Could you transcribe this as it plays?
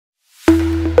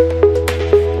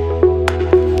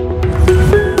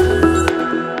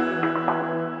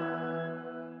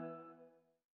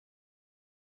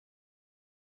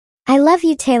love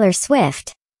you, Taylor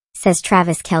Swift," says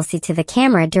Travis Kelce to the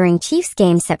camera during Chiefs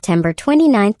game September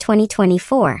 29,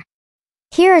 2024.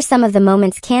 Here are some of the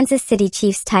moments Kansas City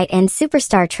Chiefs tight end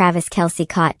superstar Travis Kelce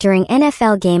caught during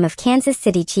NFL game of Kansas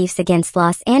City Chiefs against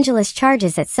Los Angeles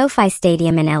Chargers at SoFi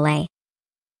Stadium in LA.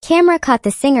 Camera caught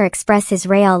the singer express his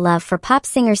real love for pop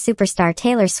singer superstar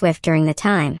Taylor Swift during the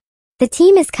time. The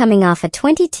team is coming off a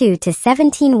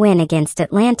 22-17 win against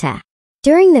Atlanta.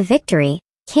 During the victory,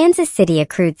 Kansas City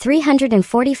accrued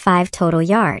 345 total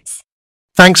yards.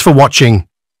 Thanks for watching.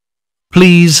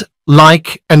 Please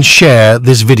like and share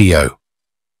this video.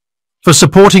 For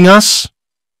supporting us,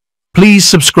 please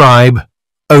subscribe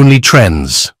Only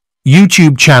Trends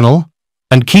YouTube channel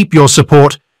and keep your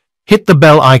support. Hit the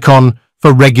bell icon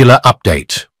for regular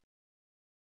update.